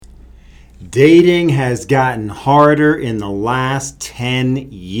Dating has gotten harder in the last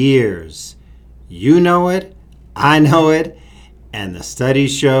 10 years. You know it, I know it, and the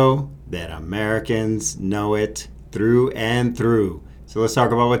studies show that Americans know it through and through. So let's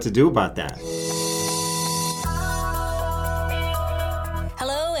talk about what to do about that.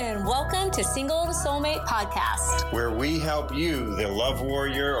 Hello and welcome to Single to Soulmate Podcast, where we help you, the love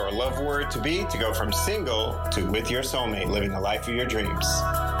warrior or love warrior to be, to go from single to with your soulmate, living the life of your dreams.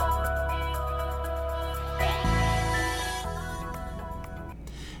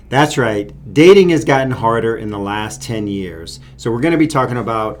 That's right. Dating has gotten harder in the last 10 years. So we're going to be talking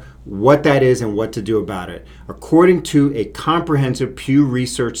about what that is and what to do about it. According to a comprehensive Pew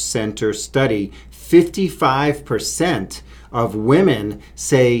Research Center study, 55% of women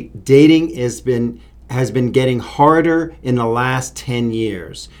say dating has been getting harder in the last 10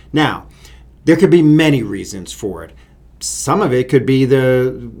 years. Now, there could be many reasons for it. Some of it could be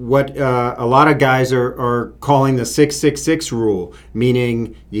what a lot of guys are calling the 666 rule,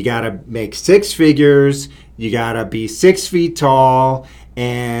 meaning you got to make six figures, you got to be 6 feet tall,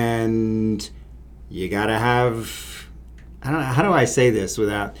 and you got to have, I don't know, how do I say this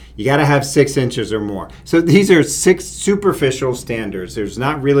without, you got to have 6 inches or more. So these are 6 superficial standards. There's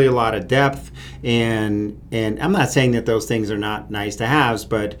not really a lot of depth, and I'm not saying that those things are not nice to have,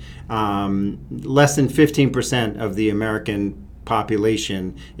 but less than 15% of the American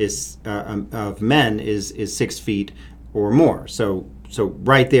population is of men is 6 feet or more. So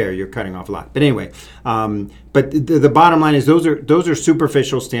right there, you're cutting off a lot. But anyway, but the bottom line is those are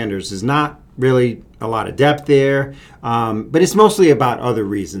superficial standards. There's not really a lot of depth there, but it's mostly about other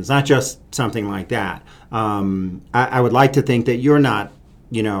reasons, not just something like that. I would like to think that you're not,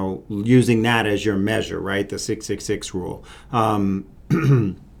 using that as your measure, right? The 666 rule.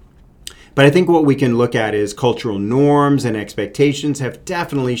 But I think what we can look at is cultural norms and expectations have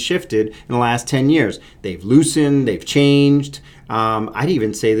definitely shifted in the last 10 years. They've loosened, they've changed. I'd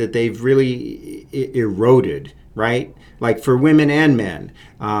even say that they've really eroded, right? Like for women and men.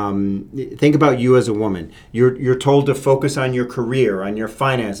 Think about you as a woman. You're told to focus on your career, on your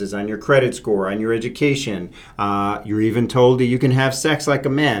finances, on your credit score, on your education. You're even told that you can have sex like a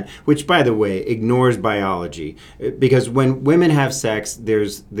man, which, by the way, ignores biology. Because when women have sex,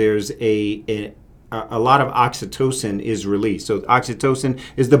 there's a lot of oxytocin is released. So oxytocin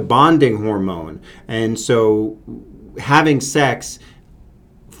is the bonding hormone. And so having sex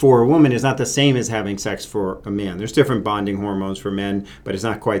for a woman is not the same as having sex for a man. There's different bonding hormones for men, but it's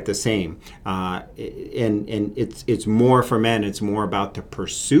not quite the same. And it's more for men. It's more about the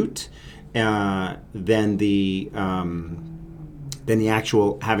pursuit than the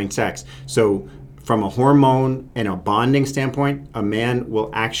actual having sex. So from a hormone and a bonding standpoint, a man will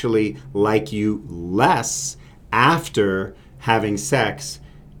actually like you less after having sex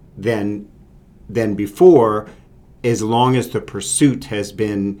than before, as long as the pursuit has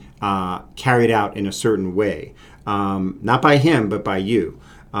been carried out in a certain way. Not by him, but by you.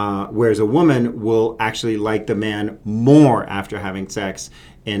 Whereas a woman will actually like the man more after having sex.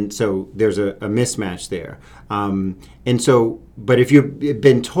 And so there's a mismatch there. But if you've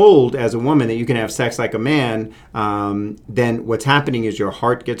been told as a woman that you can have sex like a man, then what's happening is your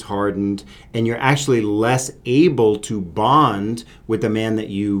heart gets hardened and you're actually less able to bond with the man that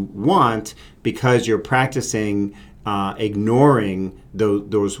you want because you're practicing ignoring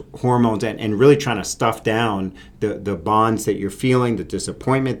those hormones and really trying to stuff down the bonds that you're feeling, the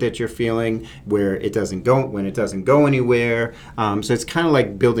disappointment that you're feeling, when it doesn't go anywhere. So it's kind of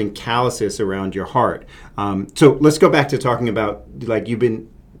like building calluses around your heart. So let's go back to talking about, like, you've been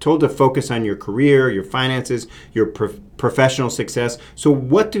told to focus on your career, your finances, your professional success. So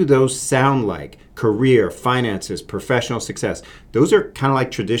what do those sound like? Career, finances, professional success. Those are kind of like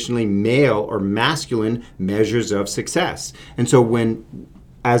traditionally male or masculine measures of success. And so when,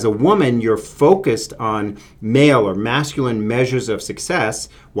 as a woman, you're focused on male or masculine measures of success,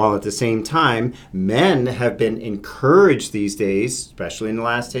 while at the same time, men have been encouraged these days, especially in the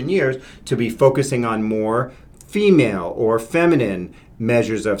last 10 years, to be focusing on more female or feminine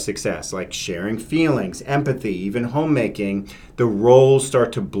measures of success, like sharing feelings, empathy, even homemaking. The roles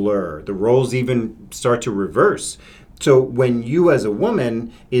start to blur. The roles even start to reverse. So when you as a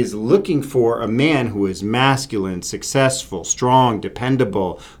woman is looking for a man who is masculine, successful, strong,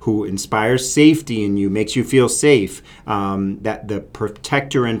 dependable, who inspires safety in you, makes you feel safe, that the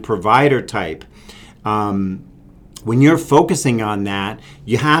protector and provider type, when you're focusing on that,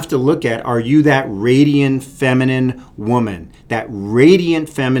 you have to look at, are you that radiant feminine woman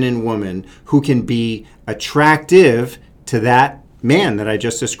who can be attractive to that man that I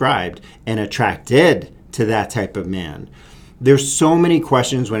just described and attracted to that type of man? there's so many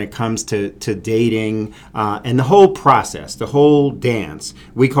questions when it comes to dating and the whole process, the whole dance.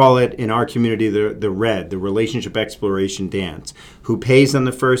 We call it in our community the RED, the relationship exploration dance. Who pays on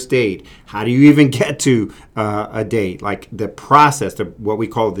the first date? How do you even get to a date? Like the process, what we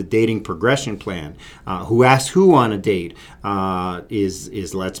call the dating progression plan. Who asks who on a date?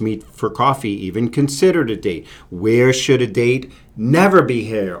 Is let's meet for coffee even considered a date? Where should a date never be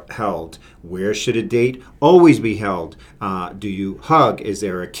held? Where should a date always be held? Do you hug? Is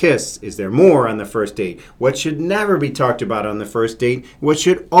there a kiss? Is there more on the first date? What should never be talked about on the first date? What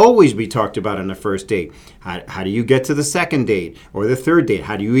should always be talked about on the first date? How do you get to the second date or the third date?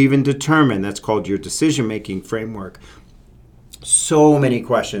 How do you even determine? That's called your decision-making framework. So many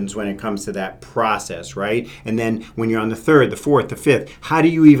questions when it comes to that process, right? And then when you're on the third, the fourth, the fifth, how do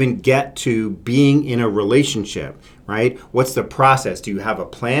you even get to being in a relationship, right? What's the process? Do you have a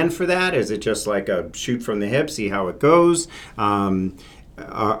plan for that? Is it just like a shoot from the hip, see how it goes?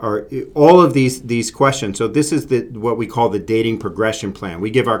 Are all of these questions. So this is what we call the dating progression plan. We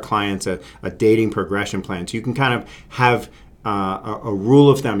give our clients a dating progression plan. So you can kind of have a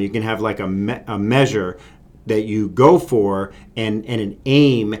rule of thumb. You can have like a measure that you go for and an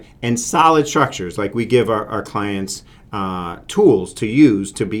aim and solid structures. Like we give our clients tools to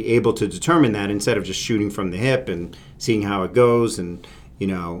use to be able to determine that instead of just shooting from the hip and seeing how it goes and,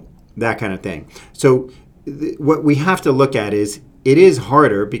 that kind of thing. So what we have to look at is it is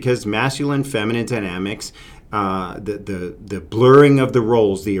harder because masculine, feminine dynamics, the blurring of the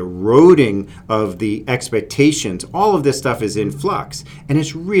roles, the eroding of the expectations, all of this stuff is in flux, and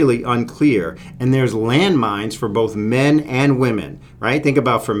it's really unclear. And there's landmines for both men and women, right? Think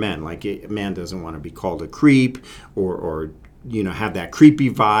about for men, like a man doesn't want to be called a creep or have that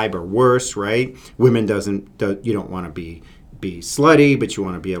creepy vibe or worse, right? Women you don't want to be slutty, but you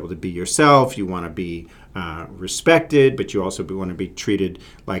want to be able to be yourself. You want to be respected, but you also want to be treated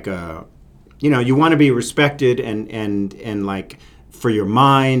like a you want to be respected and like for your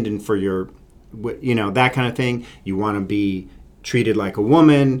mind and for your, that kind of thing. You want to be treated like a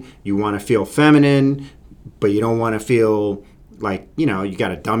woman. You want to feel feminine, but you don't want to feel like, you got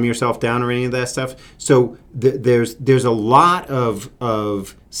to dumb yourself down or any of that stuff. So there's a lot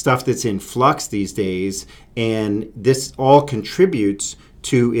of stuff that's in flux these days, and this all contributes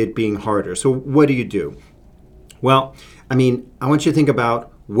to it being harder. So what do you do? Well, I want you to think about,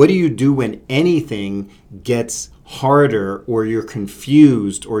 what do you do when anything gets harder or you're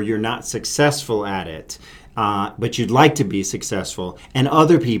confused or you're not successful at it, but you'd like to be successful and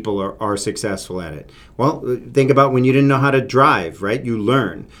other people are successful at it? Well, think about when you didn't know how to drive, right? You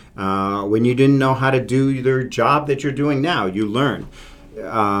learn. When you didn't know how to do your job that you're doing now, you learn.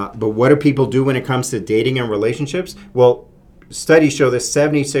 But what do people do when it comes to dating and relationships? Well, studies show that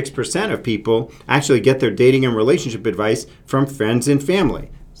 76% of people actually get their dating and relationship advice from friends and family.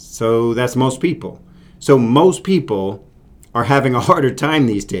 So that's most people. So most people are having a harder time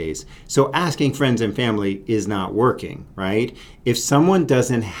these days. So asking friends and family is not working, right? If someone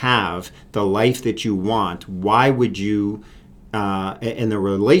doesn't have the life that you want, why would you, in the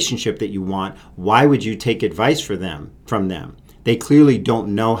relationship that you want, why would you take advice from them? They clearly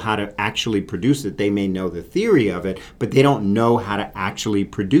don't know how to actually produce it. They may know the theory of it, but they don't know how to actually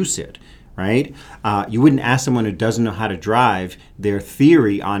produce it, right? You wouldn't ask someone who doesn't know how to drive their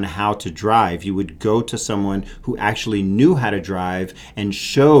theory on how to drive. You would go to someone who actually knew how to drive and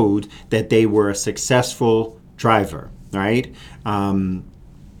showed that they were a successful driver, right?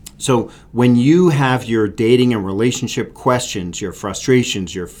 So when you have your dating and relationship questions, your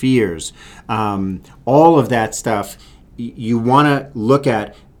frustrations, your fears, all of that stuff, you want to look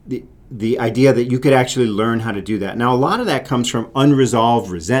at the idea that you could actually learn how to do that. Now, a lot of that comes from unresolved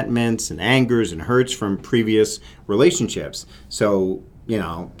resentments and angers and hurts from previous relationships. So,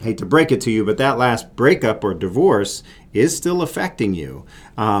 hate to break it to you, but that last breakup or divorce is still affecting you.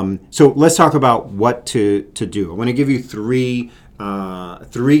 So let's talk about what to do. I want to give you three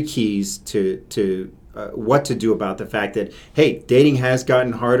keys to what to do about the fact that, hey, dating has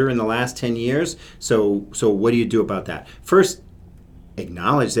gotten harder in the last 10 years. So what do you do about that? First,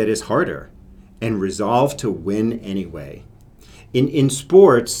 acknowledge that it's harder and resolve to win anyway. In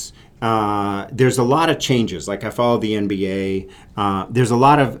sports, there's a lot of changes. Like I follow the NBA. There's a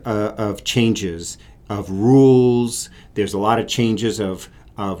lot of changes of rules. There's a lot of changes of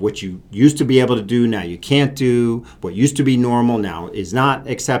what you used to be able to do, now you can't do. What used to be normal now is not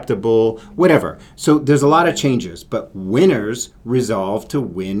acceptable, whatever. So there's a lot of changes, but winners resolve to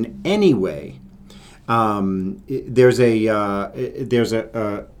win anyway. There's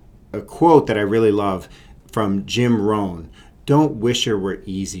a quote that I really love from Jim Rohn. Don't wish it were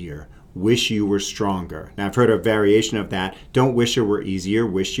easier. wish you were stronger. Now, I've heard a variation of that. Don't wish it were easier,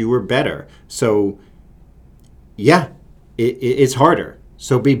 wish you were better. So, yeah, it's harder.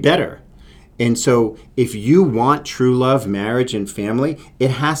 So be better. And so if you want true love, marriage, and family,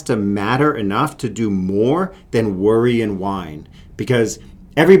 it has to matter enough to do more than worry and whine. Because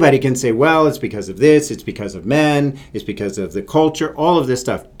everybody can say, well, it's because of this, it's because of men, it's because of the culture, all of this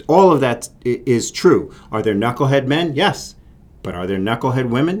stuff. All of that is true. Are there knucklehead men? Yes. But are there knucklehead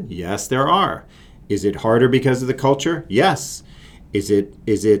women? Yes, there are. Is it harder because of the culture? Yes. Is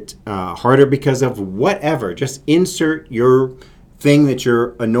it harder because of whatever? Just insert your thing that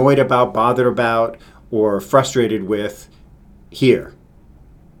you're annoyed about, bothered about, or frustrated with here.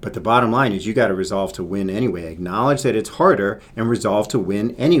 But the bottom line is you got to resolve to win anyway. Acknowledge that it's harder and resolve to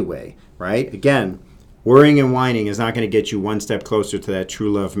win anyway, right? Again, worrying and whining is not going to get you one step closer to that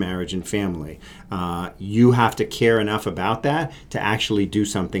true love, marriage, and family. You have to care enough about that to actually do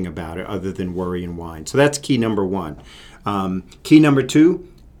something about it other than worry and whine. So that's key number one. Key number two,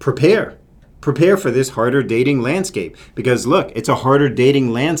 prepare. Prepare for this harder dating landscape. Because look, it's a harder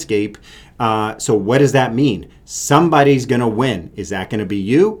dating landscape. So what does that mean? Somebody's going to win. Is that going to be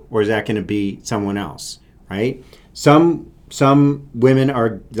you or is that going to be someone else, right? Some women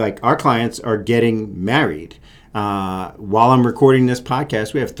are, like our clients, are getting married. While I'm recording this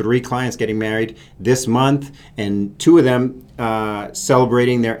podcast, we have 3 clients getting married this month and 2 of them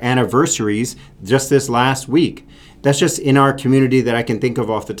celebrating their anniversaries just this last week. That's just in our community that I can think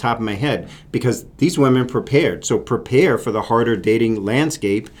of off the top of my head because these women prepared. So prepare for the harder dating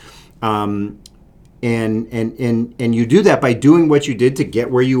landscape. And you do that by doing what you did to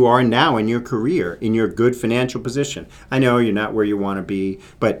get where you are now in your career, in your good financial position. I know you're not where you want to be,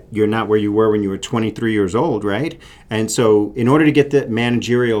 but you're not where you were when you were 23 years old, right? And so in order to get the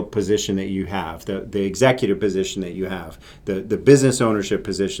managerial position that you have, the executive position that you have, the business ownership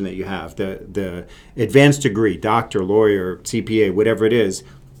position that you have, the advanced degree, doctor, lawyer, CPA, whatever it is,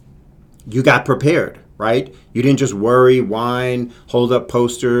 you got prepared. Right? You didn't just worry, whine, hold up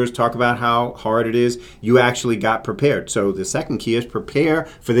posters, talk about how hard it is. You actually got prepared. So the second key is prepare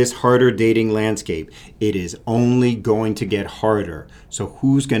for this harder dating landscape. It is only going to get harder. So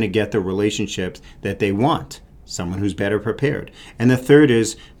who's going to get the relationships that they want? Someone who's better prepared. And the third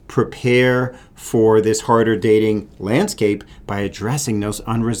is prepare for this harder dating landscape by addressing those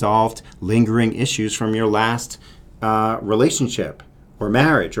unresolved, lingering issues from your last relationship. Or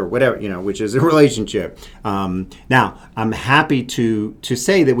marriage, or whatever, which is a relationship. Now, I'm happy to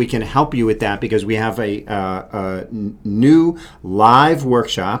say that we can help you with that because we have a new live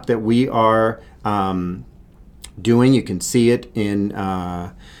workshop that we are doing. You can see it you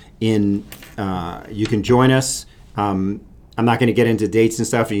can join us. I'm not going to get into dates and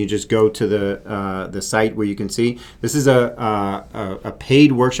stuff, and you just go to the site where you can see. This is a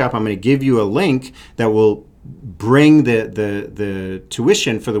paid workshop. I'm going to give you a link that will bring the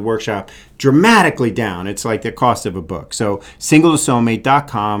tuition for the workshop dramatically down. It's like the cost of a book. So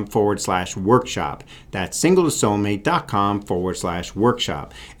singletosoulmate.com/workshop. That's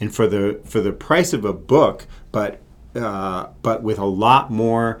singletosoulmate.com/workshop. And for the price of a book, but with a lot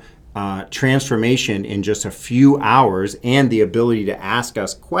more transformation in just a few hours and the ability to ask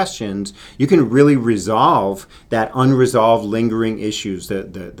us questions, you can really resolve that unresolved lingering issues,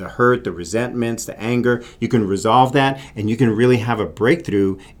 the hurt, the resentments, the anger. You can resolve that and you can really have a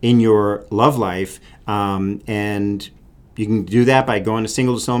breakthrough in your love life. And you can do that by going to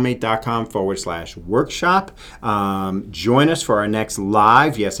singletosoulmate.com/workshop. Join us for our next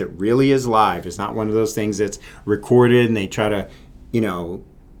live. Yes, it really is live. It's not one of those things that's recorded and they try to,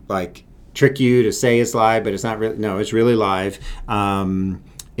 like trick you to say it's live, but it's not really. No, it's really live, and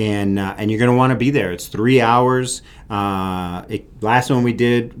you're going to want to be there. It's 3 hours. Last one we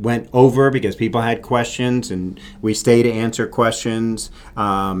did went over because people had questions, and we stay to answer questions.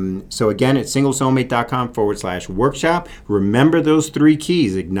 So again, it's singletosoulmate.com/workshop. Remember those 3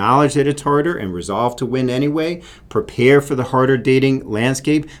 keys: acknowledge that it's harder and resolve to win anyway. Prepare for the harder dating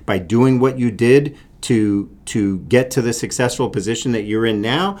landscape by doing what you did to get to the successful position that you're in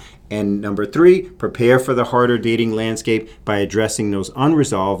now. And number 3, prepare for the harder dating landscape by addressing those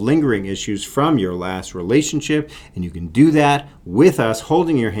unresolved, lingering issues from your last relationship. And you can do that with us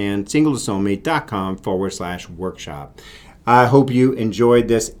holding your hand, singletosoulmate.com/workshop. I hope you enjoyed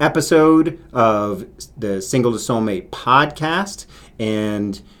this episode of the Single to Soulmate podcast.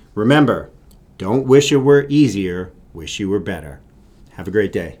 And remember, don't wish it were easier, wish you were better. Have a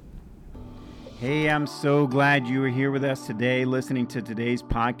great day. Hey, I'm so glad you are here with us today listening to today's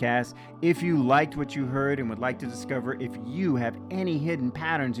podcast. If you liked what you heard and would like to discover if you have any hidden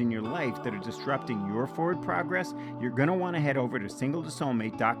patterns in your life that are disrupting your forward progress, you're going to want to head over to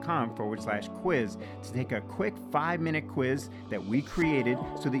singletosoulmate.com/quiz to take a quick 5-minute quiz that we created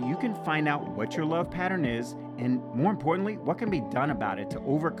so that you can find out what your love pattern is and, more importantly, what can be done about it to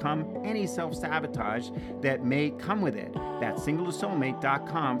overcome any self-sabotage that may come with it. That's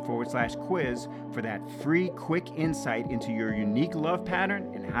singletosoulmate.com/quiz for that free, quick insight into your unique love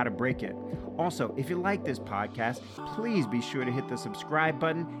pattern and how to break it. Also, if you like this podcast, please be sure to hit the subscribe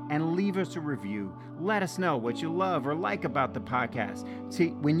button and leave us a review. Let us know what you love or like about the podcast. See,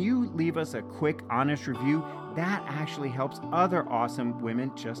 when you leave us a quick, honest review, that actually helps other awesome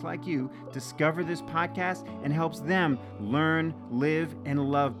women just like you discover this podcast and helps them learn, live,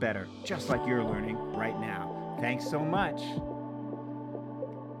 and love better, just like you're learning right now. Thanks so much.